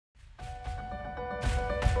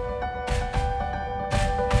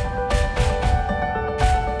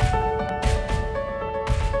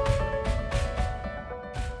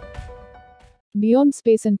Beyond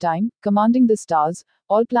space and time, commanding the stars,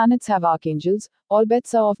 all planets have archangels. All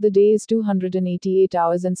bets are off. The day is 288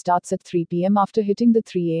 hours and starts at 3 p.m. after hitting the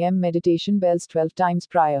 3 a.m. meditation bells 12 times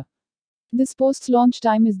prior. This post's launch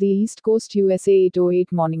time is the East Coast USA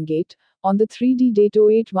 8:08 morning gate. On the 3D date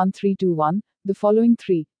 081321, the following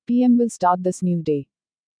 3 p.m. will start this new day.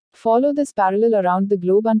 Follow this parallel around the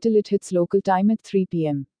globe until it hits local time at 3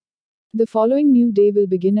 p.m. The following new day will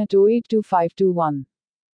begin at 082521.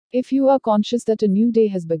 If you are conscious that a new day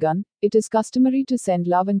has begun, it is customary to send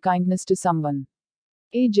love and kindness to someone.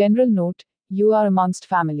 A general note: you are amongst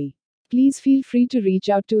family. Please feel free to reach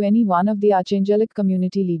out to any one of the Archangelic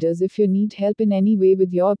community leaders if you need help in any way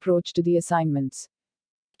with your approach to the assignments.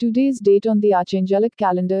 Today's date on the Archangelic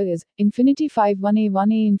calendar is Infinity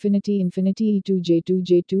 51A1A Infinity Infinity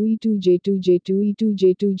E2J2J2 E2J2J2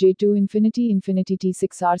 E2J2J2 Infinity Infinity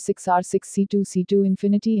T6R6R6C2C2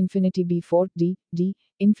 Infinity Infinity B4D D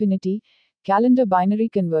Infinity Calendar Binary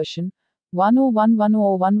Conversion 101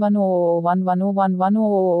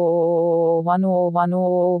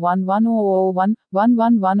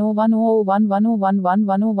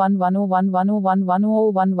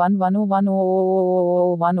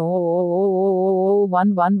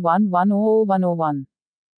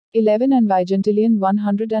 11 and Vigentillion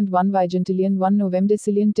 101 Vigentillion 1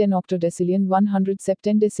 Novemdecillion 10 Octodecillion 100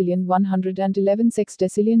 Septendecillion 111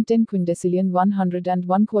 Sextecillion 10 Quindecillion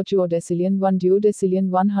 101 Quatuordecillion 1 Duodecillion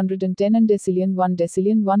 110 Undecillion 1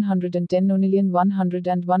 Decillion 110 Nonillion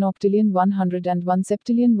 101 Octillion 101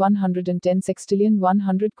 Septillion 110 Sextillion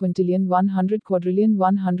 100 Quintillion 100 Quadrillion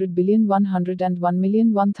 100 Billion 101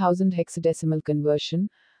 Million 1000 Hexadecimal Conversion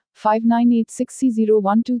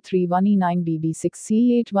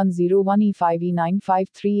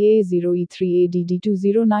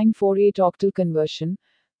 5986C012318BB6C8101E5E953A0E3ADD2094 Octal Conversion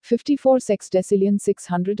 54 Sextecillion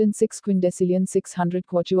 606 Quindecillion 600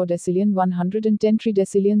 Quatuordecillion 110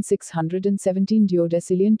 Tridecillion 617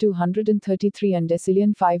 Duodecillion 233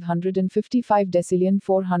 Undecillion 555 Decillion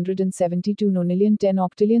 472 Nonillion 10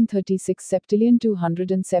 Octillion 36 Septillion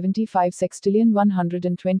 275 Sextillion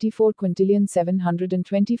 124 Quintillion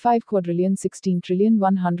 725 Quadrillion 16 Trillion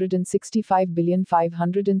 165 Billion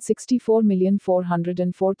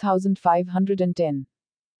 564,404,510.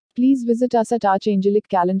 Please visit us at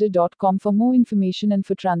archangeliccalendar.com for more information and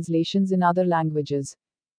for translations in other languages.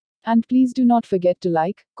 And please do not forget to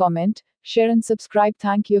like, comment, share and subscribe.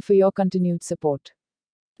 Thank you for your continued support.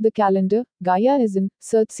 The calendar, Gaia is in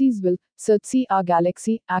Surtzi's will. Surtzi, our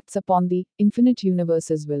galaxy, acts upon the infinite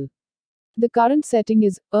universe's will. The current setting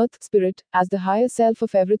is Earth Spirit, as the higher self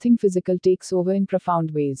of everything physical takes over in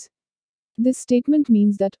profound ways. This statement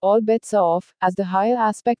means that all bets are off, as the higher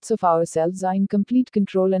aspects of ourselves are in complete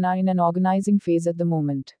control and are in an organizing phase at the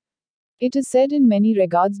moment. It is said in many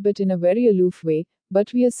regards but in a very aloof way,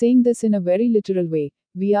 but we are saying this in a very literal way.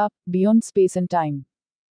 We are beyond space and time.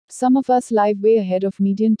 Some of us live way ahead of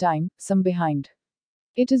median time, some behind.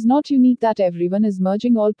 It is not unique that everyone is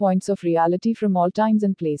merging all points of reality from all times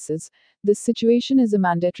and places. This situation is a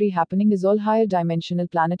mandatory happening as all higher dimensional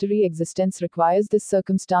planetary existence requires this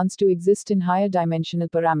circumstance to exist in higher dimensional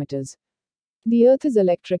parameters. The Earth is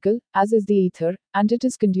electrical, as is the ether, and it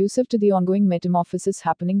is conducive to the ongoing metamorphosis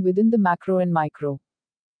happening within the macro and micro.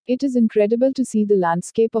 It is incredible to see the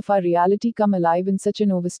landscape of our reality come alive in such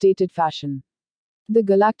an overstated fashion. The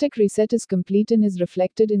galactic reset is complete and is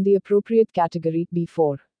reflected in the appropriate category,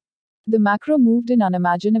 B4. The macro moved in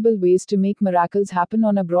unimaginable ways to make miracles happen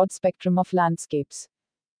on a broad spectrum of landscapes.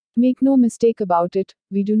 Make no mistake about it,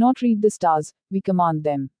 we do not read the stars, we command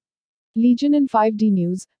them. Legion in 5D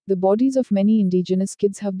News, the bodies of many indigenous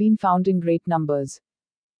kids have been found in great numbers.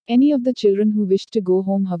 Any of the children who wished to go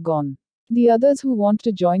home have gone. The others who want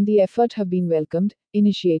to join the effort have been welcomed,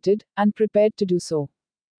 initiated, and prepared to do so.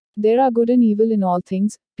 There are good and evil in all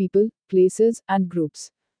things, people, places, and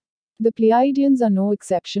groups. The Pleiadians are no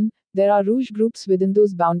exception. There are Rouge groups within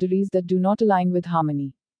those boundaries that do not align with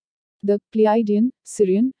harmony. The Pleiadian,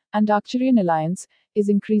 Syrian, and Arcturian alliance is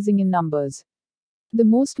increasing in numbers. The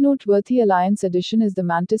most noteworthy alliance addition is the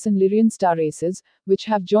Mantis and Lyrian star races, which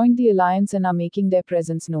have joined the alliance and are making their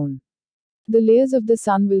presence known. The layers of the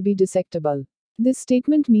sun will be dissectable. This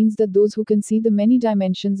statement means that those who can see the many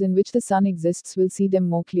dimensions in which the sun exists will see them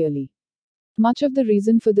more clearly. Much of the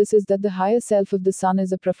reason for this is that the higher self of the sun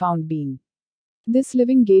is a profound being. This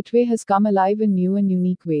living gateway has come alive in new and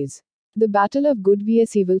unique ways. The battle of good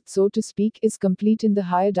vs evil, so to speak, is complete in the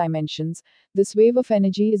higher dimensions. This wave of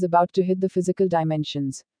energy is about to hit the physical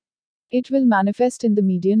dimensions. It will manifest in the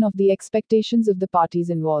median of the expectations of the parties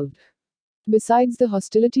involved. Besides the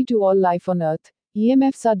hostility to all life on Earth,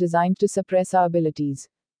 EMFs are designed to suppress our abilities.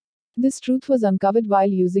 This truth was uncovered while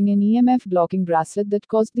using an EMF blocking bracelet that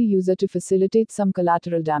caused the user to facilitate some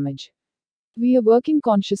collateral damage. We are working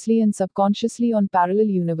consciously and subconsciously on parallel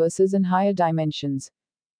universes and higher dimensions.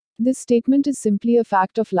 This statement is simply a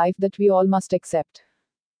fact of life that we all must accept.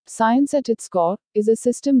 Science at its core is a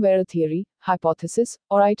system where a theory, hypothesis,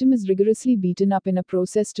 or item is rigorously beaten up in a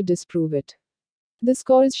process to disprove it. This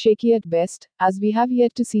core is shaky at best, as we have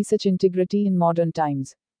yet to see such integrity in modern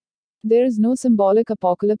times. There is no symbolic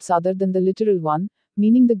apocalypse other than the literal one,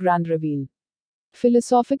 meaning the grand reveal.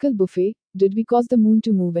 Philosophical buffet: did we cause the moon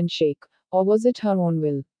to move and shake, or was it her own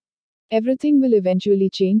will? Everything will eventually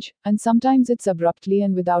change, and sometimes it's abruptly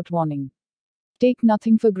and without warning. Take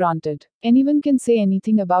nothing for granted. Anyone can say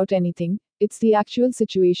anything about anything, it's the actual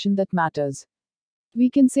situation that matters. We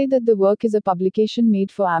can say that the work is a publication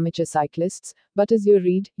made for amateur cyclists, but as you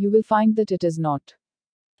read, you will find that it is not.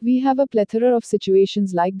 We have a plethora of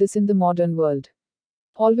situations like this in the modern world.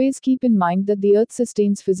 Always keep in mind that the earth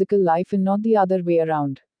sustains physical life and not the other way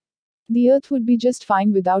around. The earth would be just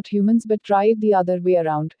fine without humans, but try it the other way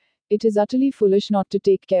around. It is utterly foolish not to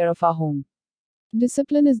take care of our home.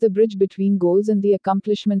 Discipline is the bridge between goals and the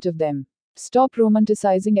accomplishment of them. Stop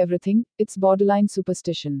romanticizing everything, it's borderline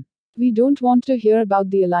superstition. We don't want to hear about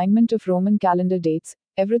the alignment of Roman calendar dates,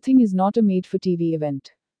 everything is not a made for TV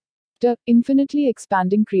event. The infinitely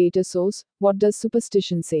expanding creator source, what does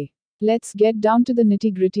superstition say? Let's get down to the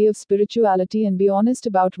nitty gritty of spirituality and be honest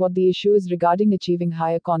about what the issue is regarding achieving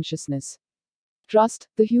higher consciousness. Trust: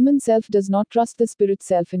 the human self does not trust the spirit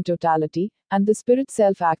self in totality, and the spirit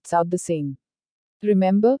self acts out the same.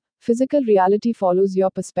 Remember, physical reality follows your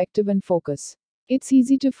perspective and focus. It's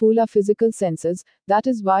easy to fool our physical senses, that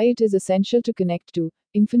is why it is essential to connect to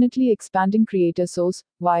infinitely expanding creator source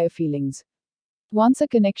via feelings. Once a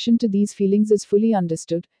connection to these feelings is fully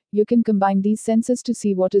understood, you can combine these senses to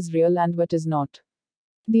see what is real and what is not.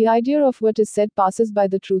 The idea of what is said passes by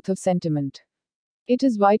the truth of sentiment. It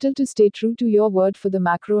is vital to stay true to your word for the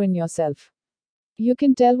macro in yourself. You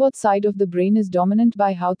can tell what side of the brain is dominant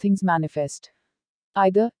by how things manifest.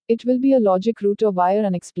 Either, it will be a logic route or via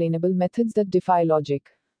unexplainable methods that defy logic.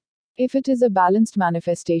 If it is a balanced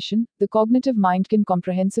manifestation, the cognitive mind can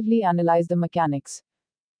comprehensively analyze the mechanics.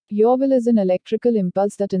 Your will is an electrical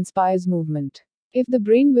impulse that inspires movement. If the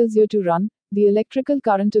brain wills you to run, the electrical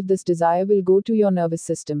current of this desire will go to your nervous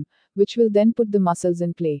system, which will then put the muscles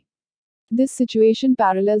in play. This situation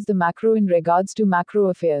parallels the macro in regards to macro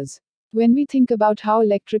affairs. When we think about how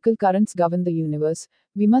electrical currents govern the universe,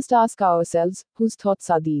 we must ask ourselves, whose thoughts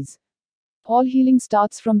are these? All healing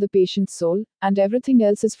starts from the patient's soul, and everything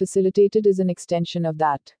else is facilitated as an extension of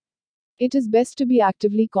that. It is best to be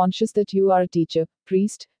actively conscious that you are a teacher,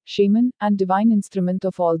 priest, shaman, and divine instrument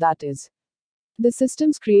of all that is. The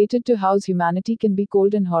systems created to house humanity can be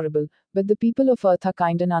cold and horrible, but the people of Earth are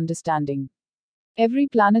kind and understanding. Every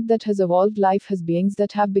planet that has evolved life has beings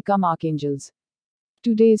that have become archangels.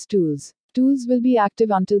 Today's tools. Tools will be active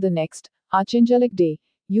until the next Archangelic Day.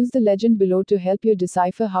 Use the legend below to help you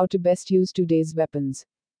decipher how to best use today's weapons.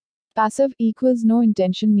 Passive equals no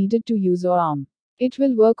intention needed to use or arm. It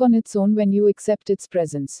will work on its own when you accept its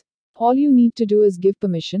presence. All you need to do is give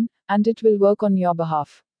permission, and it will work on your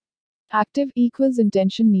behalf. Active equals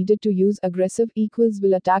intention needed to use. Aggressive equals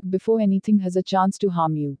will attack before anything has a chance to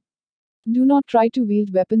harm you. Do not try to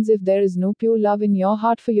wield weapons if there is no pure love in your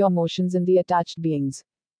heart for your emotions and the attached beings.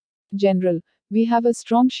 General, we have a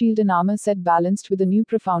strong shield and armor set balanced with a new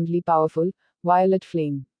profoundly powerful, violet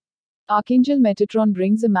flame. Archangel Metatron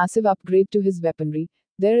brings a massive upgrade to his weaponry.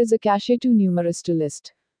 There is a cache too numerous to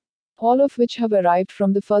list. All of which have arrived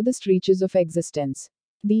from the furthest reaches of existence.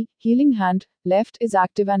 The healing hand, left, is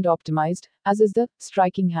active and optimized, as is the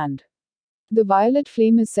striking hand. The violet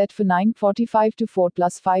flame is set for 9:45 to 4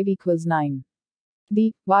 plus 5 equals 9.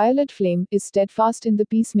 The violet flame is steadfast in the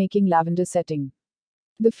peacemaking lavender setting.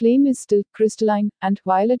 The flame is still, crystalline, and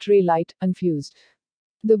violet ray light, unfused.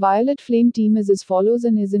 The violet flame team is as follows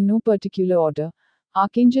and is in no particular order: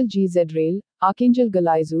 Archangel Gzrael, Archangel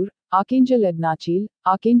Galizur, Archangel Ednachil,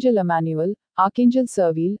 Archangel Emmanuel, Archangel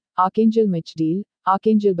Servil, Archangel Michdil,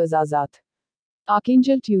 Archangel Bazazat,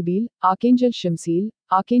 Archangel Tubil, Archangel Shimsil,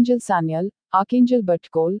 Archangel Sanyal, Archangel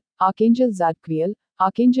Batkol, Archangel Zadkiel,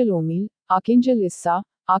 Archangel Omil, Archangel Issa,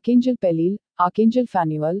 Archangel Pelil, Archangel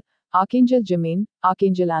Phanuel, Archangel Jermaine,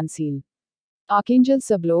 Archangel Ansil, Archangel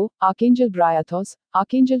Sablo, Archangel Bryathos,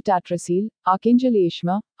 Archangel Tatrasil, Archangel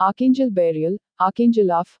Ishma, Archangel Burial,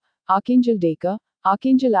 Archangel Af, Archangel Deka,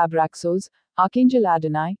 Archangel Abraxos, Archangel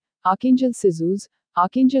Adonai, Archangel Sizuz,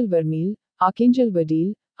 Archangel Vermil, Archangel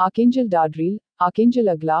Vadil, Archangel Dadril, Archangel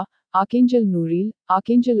Agla, Archangel Nuril,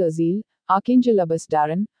 Archangel Azil, Archangel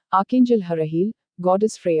Abbasdaran, Archangel Harahil,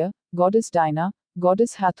 Goddess Freya, Goddess Dinah,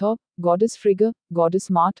 Goddess Hathor, Goddess Frigga, Goddess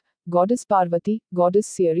Mart, Goddess Parvati, Goddess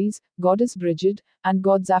Ceres, Goddess Brigid, and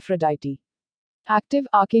Gods Aphrodite. Active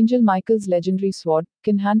Archangel Michael's legendary sword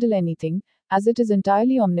can handle anything, as it is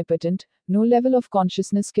entirely omnipotent. No level of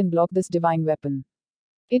consciousness can block this divine weapon.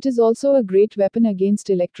 It is also a great weapon against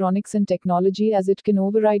electronics and technology as it can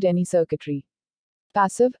override any circuitry.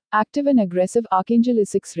 Passive, active and aggressive Archangel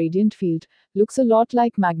Isaac's radiant field looks a lot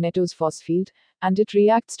like Magneto's force field, and it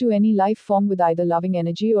reacts to any life form with either loving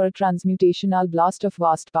energy or a transmutational blast of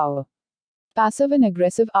vast power. Passive and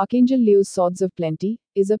aggressive Archangel Leo's Swords of Plenty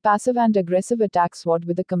is a passive and aggressive attack sword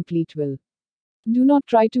with a complete will. Do not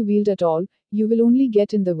try to wield at all, you will only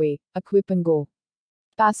get in the way. Equip and go.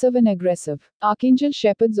 Passive and aggressive. Archangel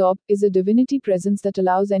Shepherd's Orb is a divinity presence that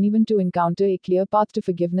allows anyone to encounter a clear path to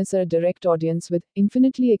forgiveness or a direct audience with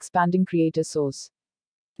infinitely expanding creator source.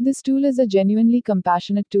 This tool is a genuinely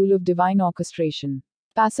compassionate tool of divine orchestration.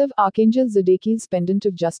 Passive Archangel Zadkiel's Pendant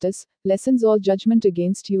of Justice lessens all judgment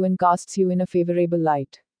against you and casts you in a favorable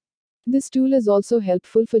light. This tool is also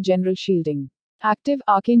helpful for general shielding. Active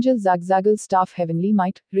Archangel Zagzagel's Staff Heavenly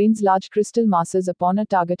Might rains large crystal masses upon a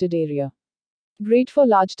targeted area. Great for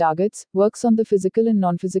large targets, works on the physical and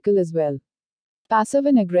non-physical as well. Passive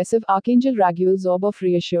and aggressive Archangel Raguel's Orb of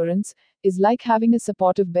Reassurance is like having a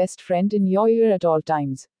supportive best friend in your ear at all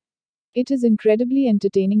times. It is incredibly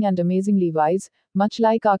entertaining and amazingly wise, much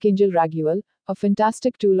like Archangel Raguel, a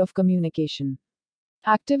fantastic tool of communication.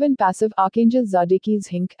 Active and passive Archangel Zadkiel's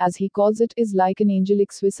Hink, as he calls it, is like an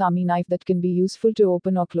angelic Swiss Army knife that can be useful to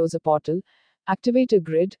open or close a portal, activate a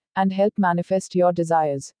grid, and help manifest your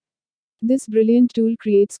desires. This brilliant tool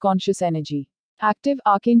creates conscious energy. Active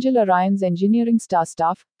Archangel Orion's Engineering Star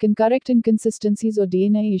Staff can correct inconsistencies or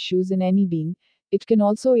DNA issues in any being. It can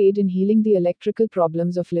also aid in healing the electrical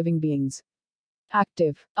problems of living beings.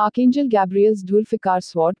 Active Archangel Gabriel's Dulfikar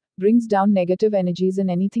Sword brings down negative energies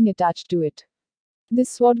and anything attached to it. This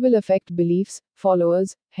sword will affect beliefs,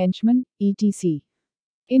 followers, henchmen, etc.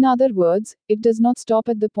 In other words, it does not stop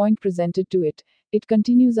at the point presented to it, it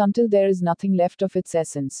continues until there is nothing left of its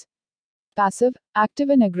essence. Passive, active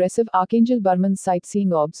and aggressive Archangel Burman's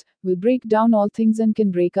Sightseeing Orbs will break down all things and can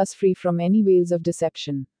break us free from any veils of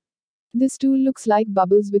deception. This tool looks like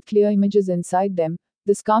bubbles with clear images inside them.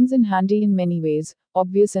 This comes in handy in many ways,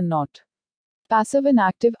 obvious and not. Passive and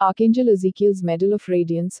active Archangel Ezekiel's Medal of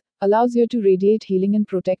Radiance allows you to radiate healing and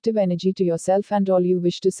protective energy to yourself and all you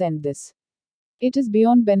wish to send this. It is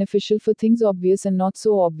beyond beneficial for things obvious and not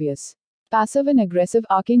so obvious. Passive and aggressive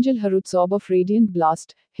Archangel Harut's Orb of Radiant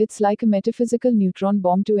Blast hits like a metaphysical neutron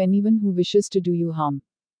bomb to anyone who wishes to do you harm.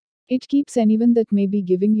 It keeps anyone that may be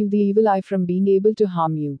giving you the evil eye from being able to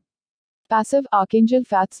harm you. Passive Archangel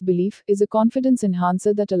Fath's Belief is a confidence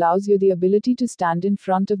enhancer that allows you the ability to stand in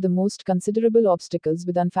front of the most considerable obstacles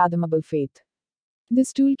with unfathomable faith.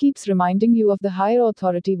 This tool keeps reminding you of the higher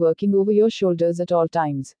authority working over your shoulders at all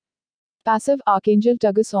times. Passive Archangel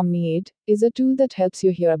Tugus Omni-Aid is a tool that helps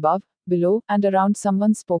you hear above, below, and around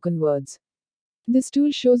someone's spoken words. This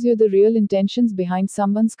tool shows you the real intentions behind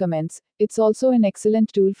someone's comments. It's also an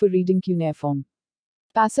excellent tool for reading cuneiform.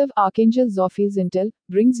 Passive Archangel Zophiel's Intel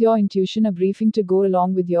brings your intuition a briefing to go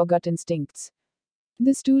along with your gut instincts.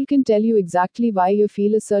 This tool can tell you exactly why you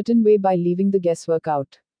feel a certain way by leaving the guesswork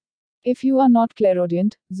out. If you are not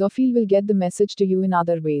clairaudient, Zophiel will get the message to you in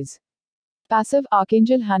other ways. Passive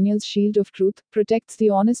Archangel Haniel's Shield of Truth protects the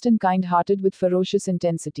honest and kind-hearted with ferocious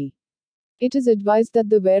intensity. It is advised that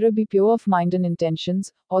the wearer be pure of mind and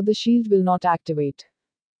intentions, or the shield will not activate.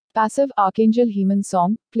 Passive Archangel Heman's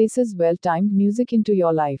Song places well-timed music into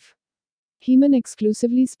your life. Heman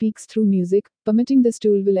exclusively speaks through music. Permitting this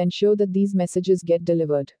tool will ensure that these messages get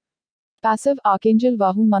delivered. Passive Archangel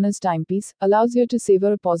Vahumana's Timepiece allows you to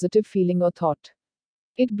savor a positive feeling or thought.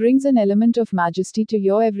 It brings an element of majesty to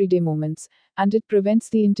your everyday moments, and it prevents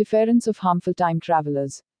the interference of harmful time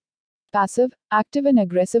travelers. Passive, active and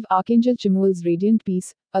aggressive Archangel Chimuel's Radiant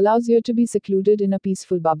Peace allows you to be secluded in a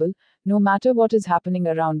peaceful bubble, no matter what is happening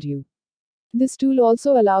around you. This tool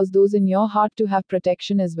also allows those in your heart to have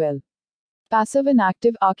protection as well. Passive and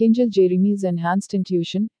active Archangel Jeremiah's Enhanced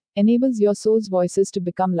Intuition enables your soul's voices to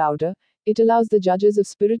become louder. It allows the judges of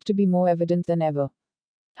spirit to be more evident than ever.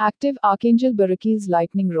 Active Archangel Barakiel's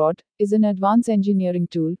Lightning Rod is an advanced engineering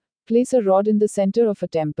tool. Place a rod in the center of a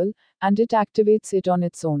temple, and it activates it on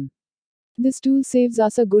its own. This tool saves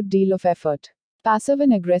us a good deal of effort. Passive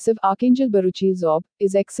and aggressive Archangel Baruchiel's Orb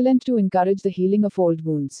is excellent to encourage the healing of old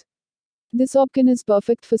wounds. This orb is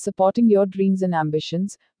perfect for supporting your dreams and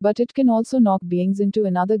ambitions, but it can also knock beings into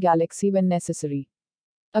another galaxy when necessary.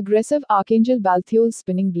 Aggressive Archangel Balthiol's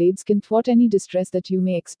spinning blades can thwart any distress that you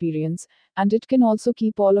may experience, and it can also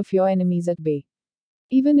keep all of your enemies at bay.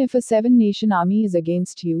 Even if a 7-nation army is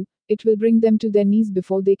against you, it will bring them to their knees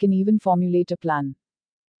before they can even formulate a plan.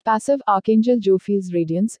 Passive Archangel Jophiel's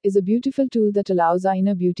Radiance is a beautiful tool that allows our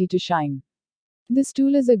inner beauty to shine. This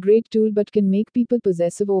tool is a great tool but can make people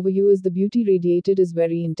possessive over you as the beauty radiated is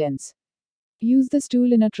very intense. Use this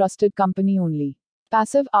tool in a trusted company only.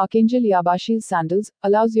 Passive Archangel Yabashiel's Sandals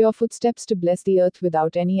allows your footsteps to bless the earth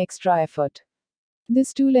without any extra effort.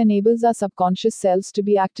 This tool enables our subconscious selves to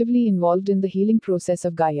be actively involved in the healing process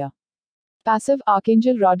of Gaia. Passive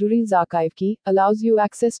Archangel Raduriel's Archive Key allows you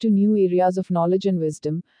access to new areas of knowledge and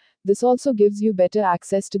wisdom. This also gives you better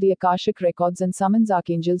access to the Akashic records and summons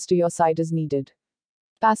archangels to your side as needed.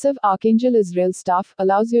 Passive Archangel Israel's Staff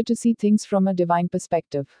allows you to see things from a divine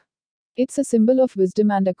perspective. It's a symbol of wisdom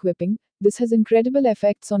and equipping. This has incredible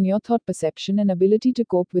effects on your thought perception and ability to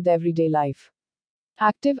cope with everyday life.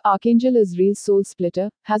 Active Archangel Israel's Soul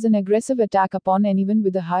Splitter has an aggressive attack upon anyone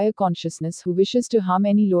with a higher consciousness who wishes to harm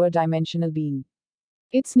any lower dimensional being.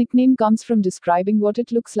 Its nickname comes from describing what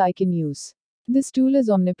it looks like in use. This tool is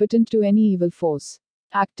omnipotent to any evil force.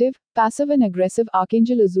 Active, passive and aggressive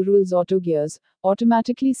Archangel Azuriel's Auto Gears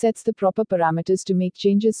automatically sets the proper parameters to make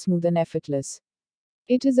changes smooth and effortless.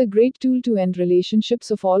 It is a great tool to end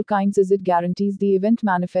relationships of all kinds as it guarantees the event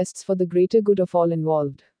manifests for the greater good of all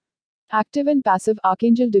involved. Active and passive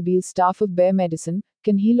Archangel Debil's Staff of Bear Medicine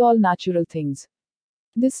can heal all natural things.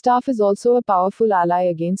 This staff is also a powerful ally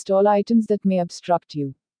against all items that may obstruct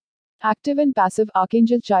you. Active and passive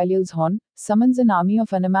Archangel Chiliel's Horn summons an army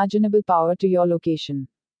of unimaginable power to your location.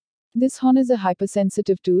 This horn is a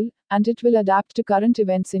hypersensitive tool, and it will adapt to current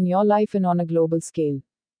events in your life and on a global scale.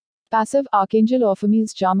 Passive Archangel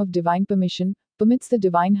Ophamel's Charm of Divine Permission permits the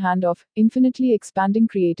divine hand of infinitely expanding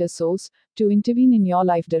Creator Source to intervene in your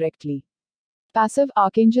life directly. Passive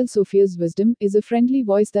Archangel Sophia's Wisdom is a friendly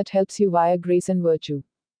voice that helps you via grace and virtue.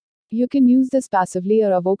 You can use this passively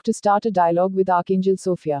or evoke to start a dialogue with Archangel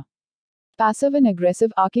Sophia. Passive and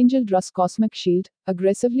aggressive Archangel Dru's Cosmic Shield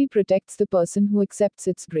aggressively protects the person who accepts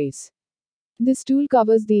its grace. This tool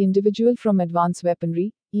covers the individual from advanced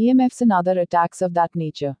weaponry, EMFs and other attacks of that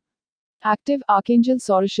nature. Active Archangel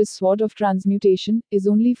Sorash's Sword of Transmutation is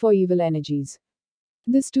only for evil energies.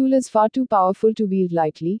 This tool is far too powerful to wield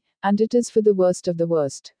lightly, and it is for the worst of the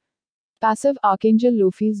worst. Passive Archangel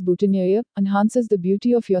Lofiel's Boutonniere enhances the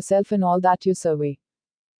beauty of yourself and all that you survey.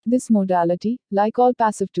 This modality, like all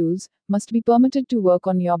passive tools, must be permitted to work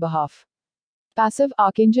on your behalf. Passive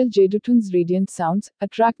Archangel Jedutun's Radiant Sounds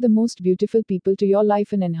attract the most beautiful people to your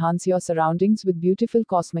life and enhance your surroundings with beautiful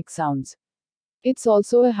cosmic sounds. It's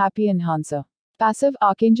also a happy enhancer. Passive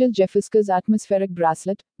Archangel Jeffiska's Atmospheric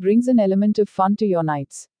Bracelet brings an element of fun to your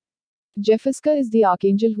nights. Jeffiska is the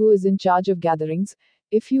archangel who is in charge of gatherings.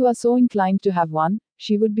 If you are so inclined to have one,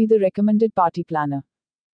 she would be the recommended party planner.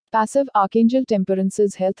 Passive Archangel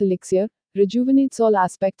Temperance's Health Elixir rejuvenates all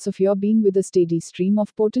aspects of your being with a steady stream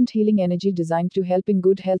of potent healing energy designed to help in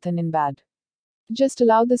good health and in bad. Just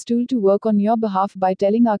allow this tool to work on your behalf by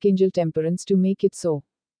telling Archangel Temperance to make it so.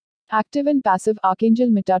 Active and passive Archangel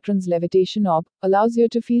Metatron's Levitation Orb allows you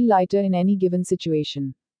to feel lighter in any given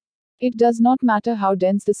situation. It does not matter how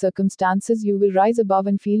dense the circumstances, you will rise above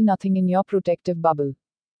and feel nothing in your protective bubble.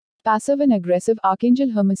 Passive and aggressive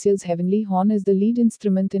Archangel Hermesiel's Heavenly Horn is the lead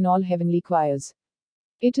instrument in all heavenly choirs.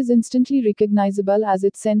 It is instantly recognizable as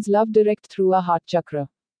it sends love direct through our heart chakra.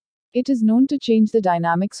 It is known to change the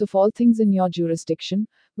dynamics of all things in your jurisdiction.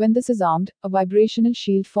 When this is armed, a vibrational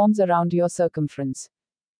shield forms around your circumference.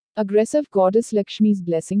 Aggressive Goddess Lakshmi's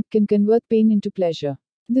blessing can convert pain into pleasure.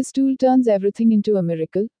 This tool turns everything into a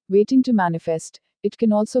miracle, waiting to manifest. It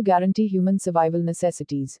can also guarantee human survival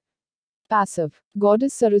necessities. Passive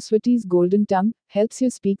Goddess Saraswati's Golden Tongue helps you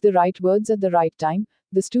speak the right words at the right time.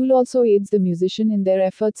 This tool also aids the musician in their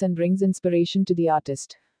efforts and brings inspiration to the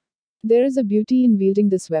artist. There is a beauty in wielding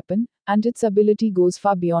this weapon, and its ability goes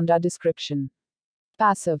far beyond our description.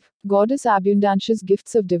 Passive Goddess Abundantia's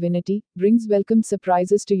Gifts of Divinity brings welcome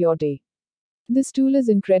surprises to your day. This tool is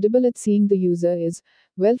incredible at seeing the user is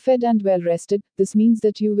well fed and well rested. This means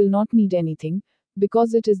that you will not need anything,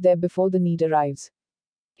 because it is there before the need arrives.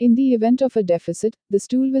 In the event of a deficit, this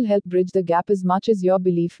tool will help bridge the gap as much as your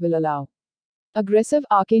belief will allow. Aggressive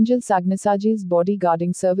Archangel Sagnasaji's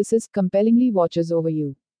Bodyguarding Services compellingly watches over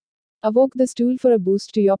you. Evoke this tool for a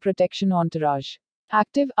boost to your protection entourage.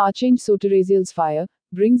 Active Archangel Soteriziel's Fire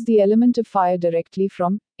brings the element of fire directly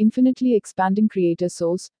from infinitely expanding Creator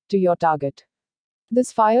Source to your target.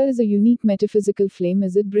 This fire is a unique metaphysical flame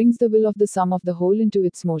as it brings the will of the sum of the whole into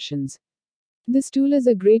its motions. This tool is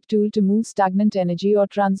a great tool to move stagnant energy or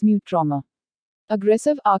transmute trauma.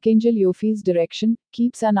 Aggressive Archangel Yofi's direction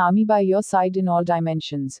keeps an army by your side in all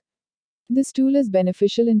dimensions. This tool is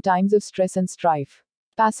beneficial in times of stress and strife.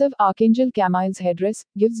 Passive Archangel Camile's headdress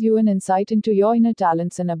gives you an insight into your inner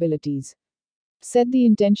talents and abilities. Set the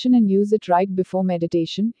intention and use it right before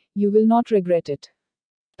meditation, you will not regret it.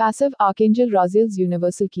 Passive Archangel Raziel's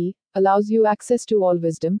universal key allows you access to all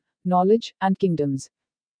wisdom, knowledge, and kingdoms.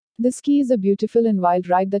 This key is a beautiful and wild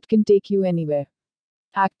ride that can take you anywhere.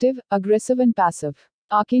 Active, aggressive, and passive.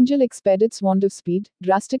 Archangel Expedit's wand of speed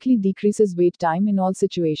drastically decreases wait time in all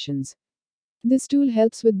situations. This tool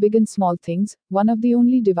helps with big and small things, one of the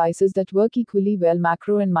only devices that work equally well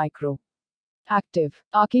macro and micro. Active.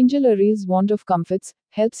 Archangel Ariel's wand of comforts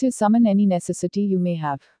helps you summon any necessity you may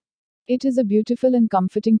have. It is a beautiful and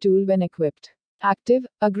comforting tool when equipped. Active,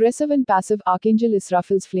 aggressive, and passive Archangel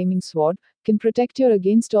Israfil's flaming sword can protect you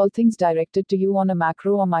against all things directed to you on a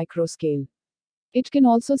macro or micro scale. It can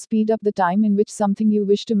also speed up the time in which something you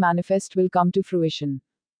wish to manifest will come to fruition.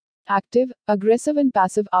 Active, aggressive, and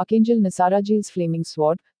passive Archangel Nisarajil's flaming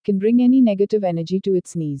sword can bring any negative energy to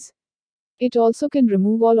its knees. It also can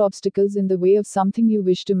remove all obstacles in the way of something you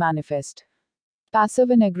wish to manifest. Passive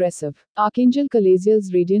and aggressive. Archangel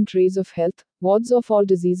Kalaziel's radiant rays of health wards off all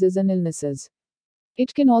diseases and illnesses.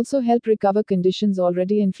 It can also help recover conditions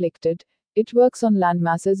already inflicted. It works on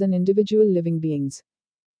landmasses and individual living beings.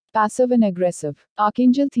 Passive and aggressive.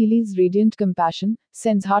 Archangel Theli's radiant compassion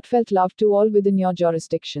sends heartfelt love to all within your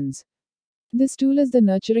jurisdictions. This tool is the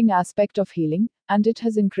nurturing aspect of healing, and it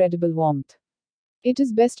has incredible warmth. It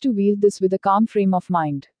is best to wield this with a calm frame of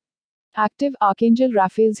mind. Active Archangel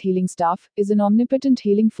Raphael's healing staff is an omnipotent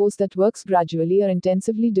healing force that works gradually or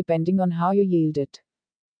intensively depending on how you yield it.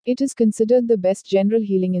 It is considered the best general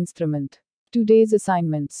healing instrument. Today's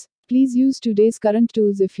assignments. Please use today's current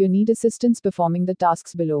tools if you need assistance performing the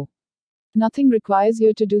tasks below. Nothing requires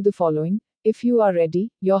you to do the following. If you are ready,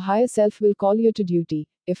 your higher self will call you to duty.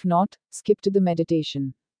 If not, skip to the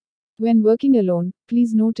meditation. When working alone,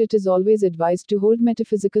 please note it is always advised to hold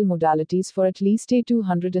metaphysical modalities for at least a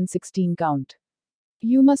 216 count.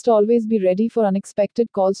 You must always be ready for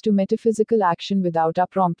unexpected calls to metaphysical action without a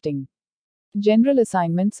prompting. General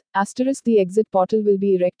assignments. Asterisk the exit portal will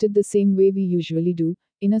be erected the same way we usually do,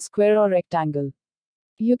 in a square or rectangle.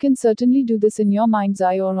 You can certainly do this in your mind's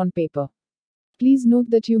eye or on paper. Please note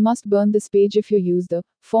that you must burn this page if you use the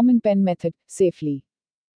form and pen method safely.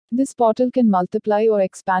 This portal can multiply or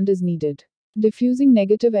expand as needed, diffusing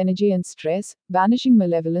negative energy and stress, banishing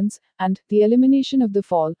malevolence, and the elimination of the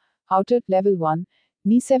fall. Outer level 1.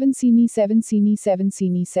 Ni 7 C Ni 7 C Ni 7 C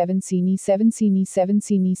Ni 7 C Ni 7 C Ni 7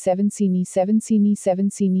 C Ni 7 C Ni 7 C Ni 7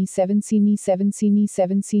 C Ni 7 C Ni 7 C Ni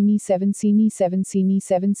 7 C Ni 7 C Ni 7 C Ni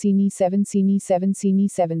 7 C Ni 7 C Ni 7 C Ni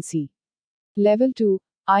 7 C. Level 2.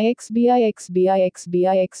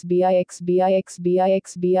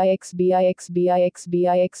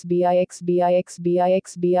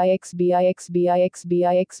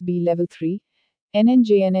 Level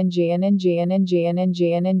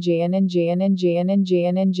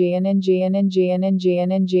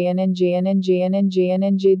 3.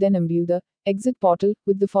 Then imbue the exit portal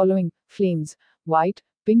with the following flames: white,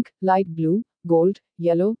 pink, light blue, gold,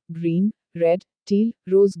 yellow, green, red, teal,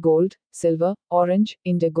 rose gold, silver, orange,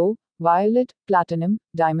 indigo, violet, platinum,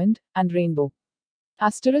 diamond, and rainbow.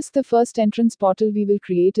 Asterisk the first entrance portal we will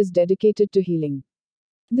create is dedicated to healing.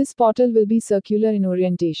 This portal will be circular in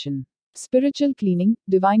orientation. Spiritual cleaning,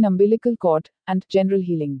 divine umbilical cord, and general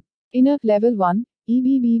healing. Inner level 1.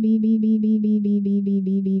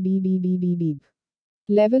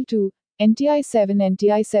 Level 2. NTI 7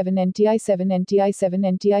 NTI 7 NTI 7 NTI 7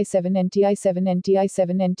 NTI 7 NTI 7 NTI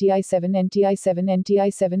 7 NTI 7 NTI 7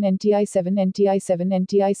 NTI 7 NTI 7 NTI 7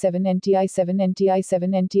 NTI 7 NTI 7 NTI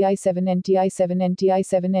 7 NTI 7 NTI 7 NTI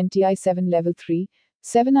 7 NTI 7 Level 3.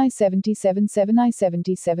 7I 77 7I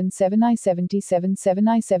 77 7I 77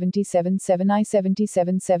 7I 77 7I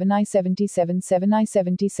 77 7I 77 7I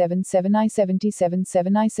 77 7I 77 7I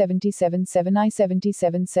 77 7I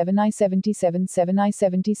 77 7I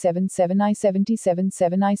 77 7I 77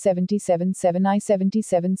 7I 77 7I 77 7I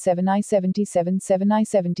 77 7I 77 7I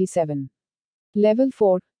 77. Level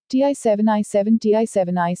 4. TI 7I 7 TI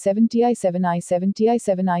 7I 7 TI 7I 7 TI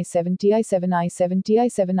 7I 7 TI 7I 7 TI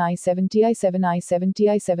 7I 7 TI 7I 7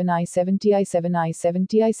 TI 7I 7 TI 7I 7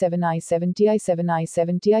 TI 7I 7 TI 7I 7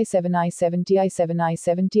 TI 7I 7 TI 7I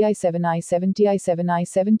 7 TI 7I 7 TI 7I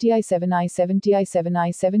 7 TI 7I 7 TI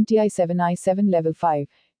 7I 7 TI 7I 7 Level 5.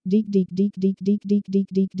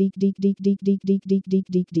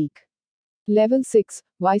 Deek. Level 6,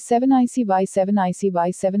 Y7IC, Y7IC,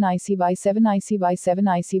 Y7IC, Y7IC,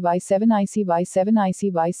 Y7IC, Y7IC, Y7IC,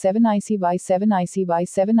 Y7IC, Y7IC,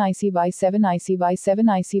 Y7IC, Y7IC,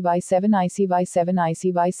 Y7IC, Y7IC,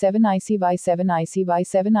 Y7IC, Y7IC, Y7IC,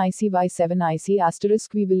 Y7IC, Y7IC,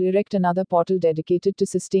 asterisk. We will erect another portal dedicated to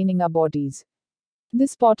sustaining our bodies.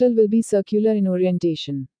 This portal will be circular in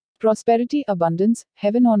orientation. Prosperity, abundance,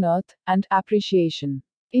 heaven on earth, and appreciation.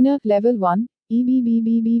 Inner, level 1,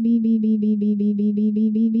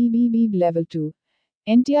 level 2.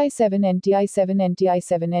 NTI 7 NTI 7 NTI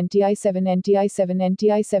 7 NTI 7 NTI 7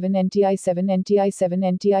 NTI 7 NTI 7 NTI 7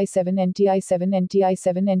 NTI 7 NTI 7 NTI 7 NTI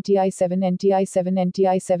 7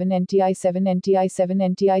 NTI 7 NTI 7 NTI 7 NTI 7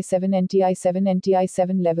 NTI 7 NTI 7 NTI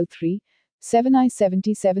 7 level 3 7I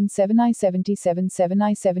 77 7I 77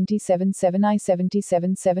 7I 77 7I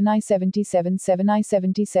 77 7I 77 7I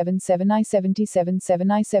 77 7I 77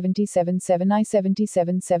 7I 77 7I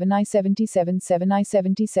 77 7I 77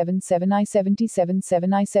 7I 77 7I 77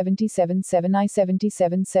 7I 77 7I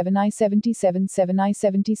 77 7I 77 7I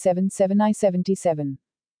 77 7I 77.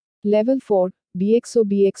 Level 4, BXO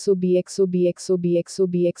BXO BXO BXO BXO BXO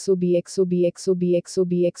BXO BXO BXO BXO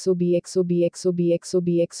BXO BXO BXO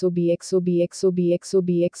BXO BXO BXO BXO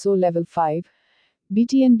BXO level 5.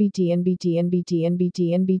 BTN BTN BTN BTN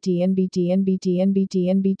BTN BTN BTN BTN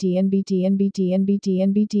BTN BTN BTN BTN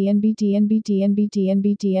BTN BTN BTN BTN BTN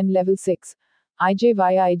BTN level 6.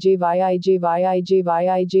 IJY IJY IJY IJY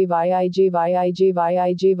IJY IJY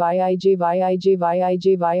IJY IJY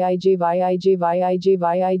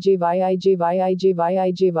IJY IJY IJY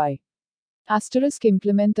IJY. Asterisk.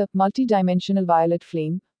 Implement the multi-dimensional violet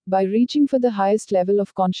flame by reaching for the highest level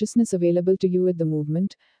of consciousness available to you at the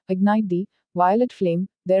movement. Ignite the violet flame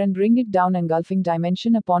there and bring it down, engulfing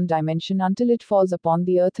dimension upon dimension until it falls upon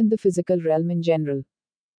the earth and the physical realm in general.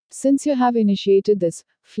 Since you have initiated this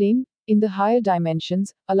flame in the higher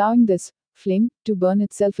dimensions, allowing this flame to burn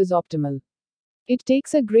itself is optimal. It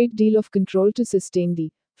takes a great deal of control to sustain the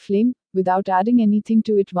flame without adding anything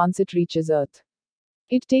to it once it reaches earth.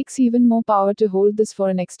 It takes even more power to hold this for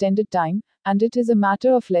an extended time, and it is a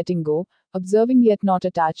matter of letting go, observing yet not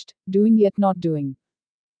attached, doing yet not doing.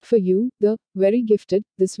 For you, the very gifted,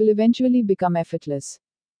 this will eventually become effortless.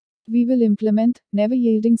 We will implement never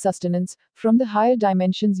yielding sustenance from the higher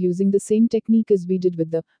dimensions using the same technique as we did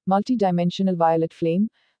with the multi-dimensional violet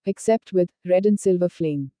flame, except with red and silver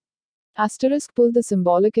flame. Asterisk. Pull the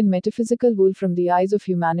symbolic and metaphysical wool from the eyes of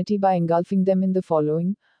humanity by engulfing them in the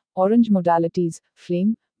following orange modalities: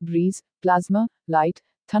 flame, breeze, plasma, light,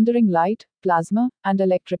 thundering light, plasma, and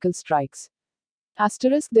electrical strikes.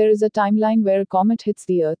 Asterisk. There is a timeline where a comet hits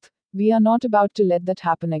the earth. We are not about to let that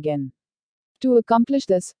happen again. To accomplish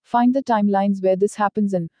this, find the timelines where this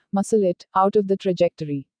happens and muscle it out of the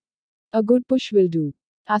trajectory. A good push will do.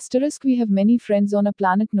 Asterisk. We have many friends on a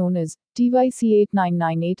planet known as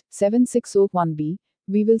TYC89987601b.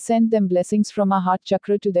 We will send them blessings from our heart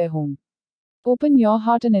chakra to their home. Open your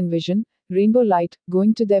heart and envision rainbow light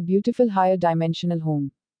going to their beautiful higher dimensional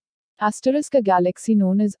home. Asterisk. A galaxy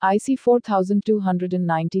known as IC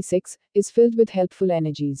 4296 is filled with helpful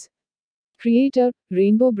energies. Create a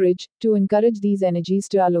rainbow bridge to encourage these energies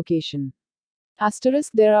to our location.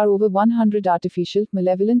 Asterisk. There are over 100 artificial,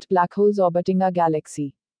 malevolent black holes orbiting our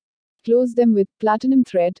galaxy. Close them with platinum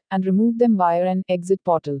thread and remove them via an exit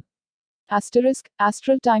portal. Asterisk.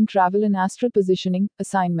 Astral time travel and astral positioning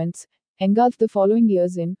assignments. Engulf the following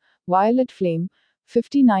years in violet flame: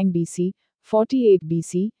 59 BC, 48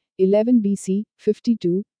 BC, 11 BC,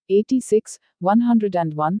 52, 86,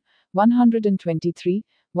 101, 123,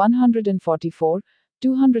 144,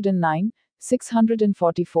 209,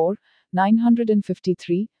 644,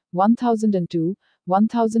 953, 1002,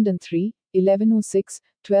 1003, 1106,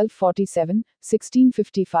 1247,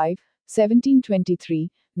 1655, 1723,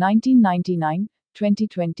 1999,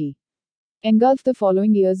 2020. Engulf the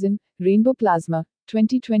following years in rainbow plasma: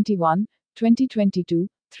 2021, 2022,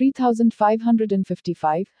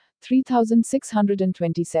 3555,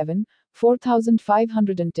 3627,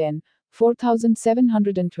 4510,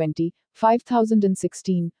 4720,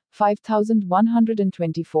 5016,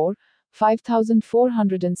 5124,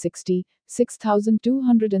 5460,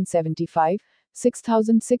 6275,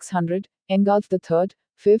 6600. Engulf the third,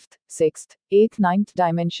 fifth, sixth, eighth, ninth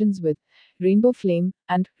dimensions with rainbow flame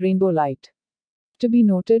and rainbow light. To be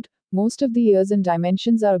noted, most of the years and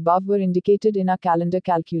dimensions are above were indicated in our calendar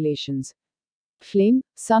calculations. Flame,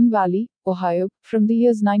 Sun Valley, Ohio, from the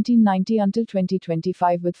years 1990 until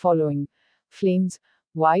 2025 with following flames: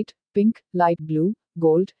 white, pink, light blue,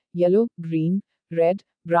 gold, yellow, green, red,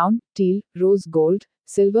 brown, teal, rose gold,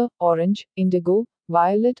 silver, orange, indigo,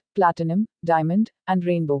 violet, platinum, diamond, and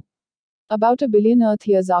rainbow. About a billion Earth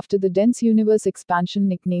years after the dense universe expansion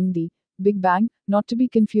nicknamed the Big Bang, not to be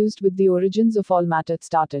confused with the origins of all matter,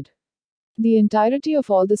 started. The entirety of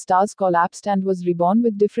all the stars collapsed and was reborn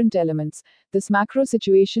with different elements. This macro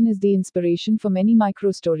situation is the inspiration for many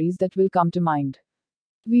micro stories that will come to mind.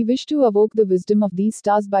 We wish to evoke the wisdom of these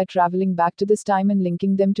stars by traveling back to this time and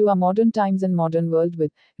linking them to our modern times and modern world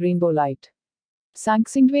with rainbow light.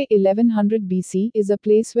 Sangsingdwe 1100 BC is a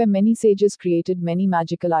place where many sages created many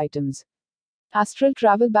magical items. Astral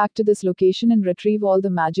travel back to this location and retrieve all the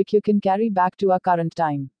magic you can carry back to our current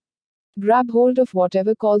time. Grab hold of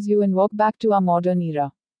whatever calls you and walk back to our modern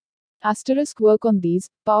era. Asterisk work on these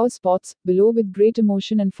power spots below with great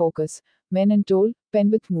emotion and focus. Men and Toll,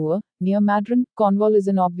 Penwith Moor, near Madron, Cornwall is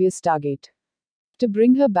an obvious target. To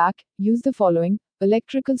bring her back, use the following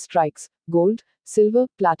electrical strikes: gold, silver,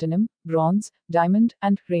 platinum, bronze, diamond,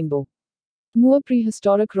 and rainbow. Moor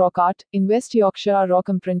prehistoric rock art in West Yorkshire are rock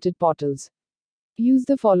imprinted portals. Use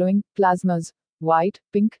the following plasmas: white,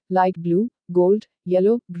 pink, light blue, gold,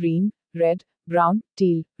 yellow, green, red, brown,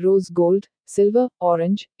 teal, rose gold, silver,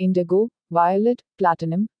 orange, indigo, violet,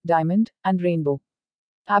 platinum, diamond, and rainbow.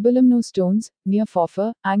 Abalumno stones, near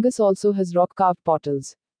Forfar, Angus also has rock carved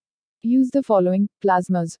portals. Use the following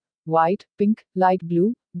plasmas: white, pink, light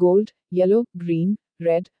blue, gold, yellow, green,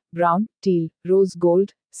 red, brown, teal, rose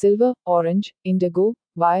gold, silver, orange, indigo,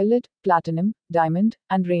 violet, platinum, diamond,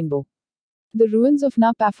 and rainbow. The ruins of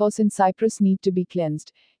Na Paphos in Cyprus need to be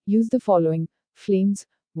cleansed. Use the following flames: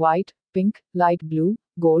 white, pink, light blue,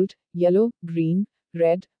 gold, yellow, green,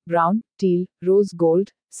 red, brown, teal, rose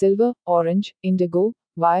gold, silver, orange, indigo,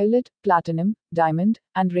 violet, platinum, diamond,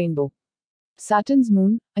 and rainbow. Saturn's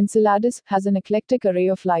moon, Enceladus, has an eclectic array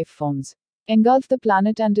of life forms. Engulf the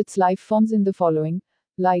planet and its life forms in the following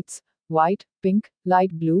lights: white, pink,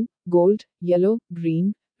 light blue, gold, yellow,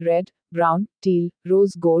 green, red, brown, teal,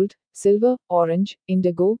 rose gold, silver, orange,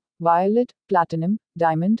 indigo, violet, platinum,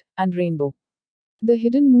 diamond, and rainbow. The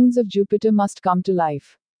hidden moons of Jupiter must come to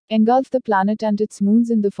life. Engulf the planet and its moons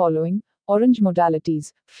in the following orange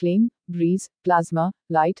modalities: flame, breeze, plasma,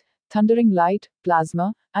 light, thundering light,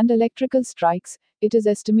 plasma, and electrical strikes. It is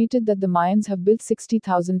estimated that the Mayans have built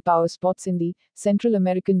 60,000 power spots in the Central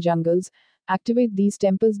American jungles. Activate these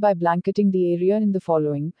temples by blanketing the area in the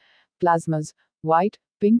following plasmas: white,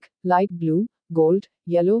 pink, light blue, gold,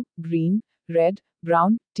 yellow, green, red,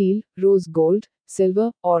 brown, teal, rose gold,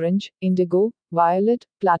 silver, orange, indigo, violet,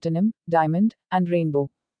 platinum, diamond, and rainbow.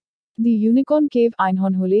 The Unicorn Cave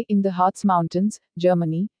Einhornhöhle in the Harz Mountains,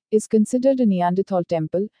 Germany, is considered a Neanderthal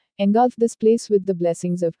temple. Engulf this place with the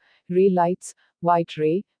blessings of ray lights: white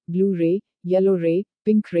ray, blue ray, yellow ray,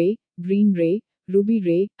 pink ray, green ray, ruby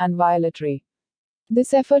ray, and violet ray.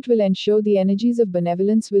 This effort will ensure the energies of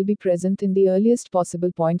benevolence will be present in the earliest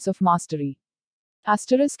possible points of mastery.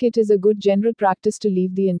 Asterisk it is a good general practice to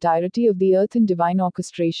leave the entirety of the earth in divine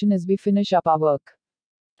orchestration as we finish up our work.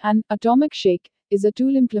 An atomic shake is a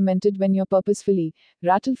tool implemented when you purposefully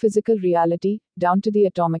rattle physical reality down to the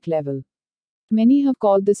atomic level. Many have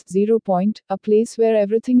called this 0 point, a place where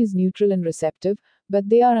everything is neutral and receptive, but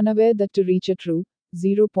they are unaware that to reach a true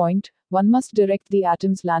 0 point, one must direct the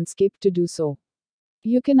atom's landscape to do so.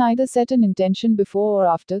 You can either set an intention before or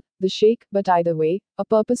after the shake, but either way, a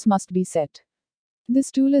purpose must be set. This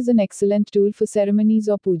tool is an excellent tool for ceremonies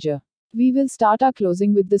or puja. We will start our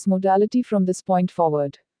closing with this modality from this point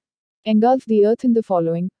forward. Engulf the earth in the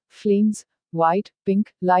following flames: white,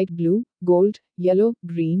 pink, light blue, gold, yellow,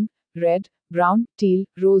 green, red, brown, teal,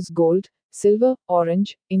 rose gold, silver,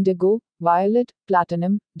 orange, indigo, violet,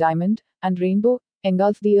 platinum, diamond, and rainbow.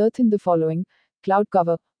 Engulf the earth in the following cloud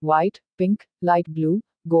cover: white, pink, light blue,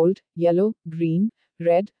 gold, yellow, green,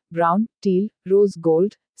 red, brown, teal, rose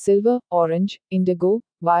gold, silver, orange, indigo,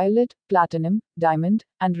 violet, platinum, diamond,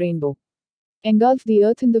 and rainbow. Engulf the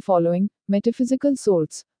earth in the following metaphysical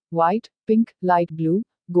salts: white, pink, light blue,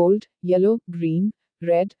 gold, yellow, green,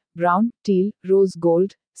 red, brown, teal, rose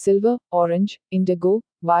gold, silver, orange, indigo,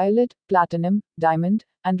 violet, platinum, diamond,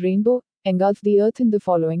 and rainbow. Engulf the earth in the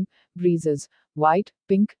following breezes: white,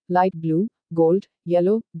 pink, light blue, gold,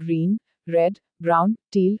 yellow, green, red, brown,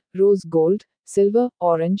 teal, rose gold, silver,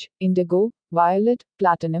 orange, indigo, violet,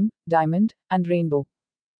 platinum, diamond, and rainbow.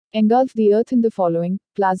 Engulf the earth in the following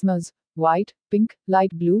plasmas: white, pink,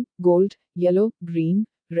 light blue, gold, yellow, green,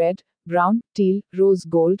 red, brown, teal, rose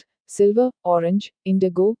gold, silver, orange,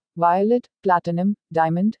 indigo, violet, platinum,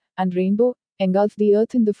 diamond, and rainbow. Engulf the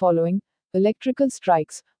earth in the following electrical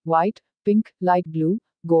strikes: white, pink, light blue,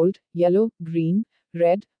 gold, yellow, green,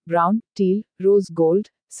 red, brown, teal, rose gold,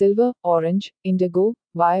 silver, orange, indigo,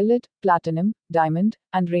 violet, platinum, diamond,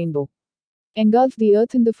 and rainbow. Engulf the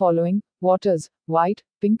earth in the following waters: white,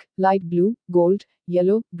 pink, light blue, gold,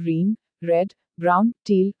 yellow, green, red, brown,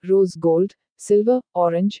 teal, rose gold, silver,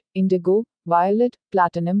 orange, indigo, violet,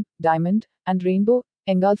 platinum, diamond, and rainbow.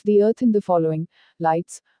 Engulf the earth in the following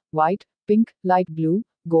lights: white, pink, light blue,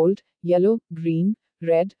 gold, yellow, green,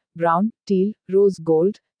 red, brown, teal, rose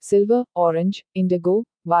gold, silver, orange, indigo,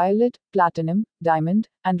 violet, platinum, diamond,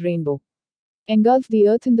 and rainbow. Engulf the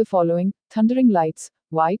earth in the following thundering lights: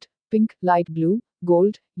 white, pink, light blue,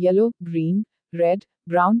 gold, yellow, green, red,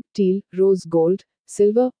 brown, teal, rose gold,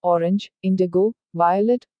 silver, orange, indigo,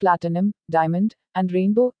 violet, platinum, diamond, and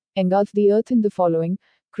rainbow. Engulf the earth in the following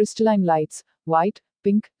crystalline lights: white,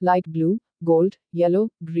 pink, light blue, gold, yellow,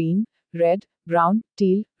 green, red, brown,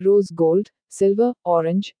 teal, rose gold, silver,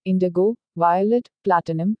 orange, indigo, violet,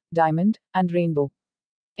 platinum, diamond, and rainbow.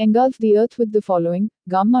 Engulf the earth with the following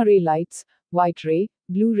gamma ray lights: white ray,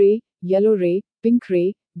 blue ray, yellow ray, pink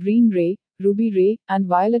ray, green ray, ruby ray, and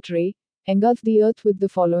violet ray. Engulf the earth with the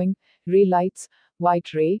following ray lights: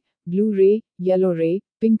 white ray, blue ray, yellow ray,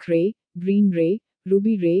 pink ray, green ray,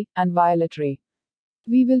 ruby ray, and violet ray.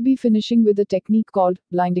 We will be finishing with a technique called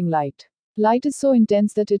blinding light. Light is so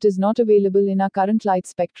intense that it is not available in our current light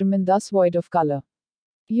spectrum and thus void of color.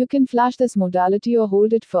 You can flash this modality or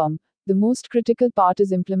hold it firm. The most critical part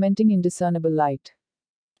is implementing indiscernible light.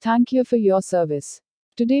 Thank you for your service.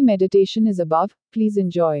 Today meditation is above. Please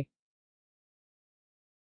enjoy.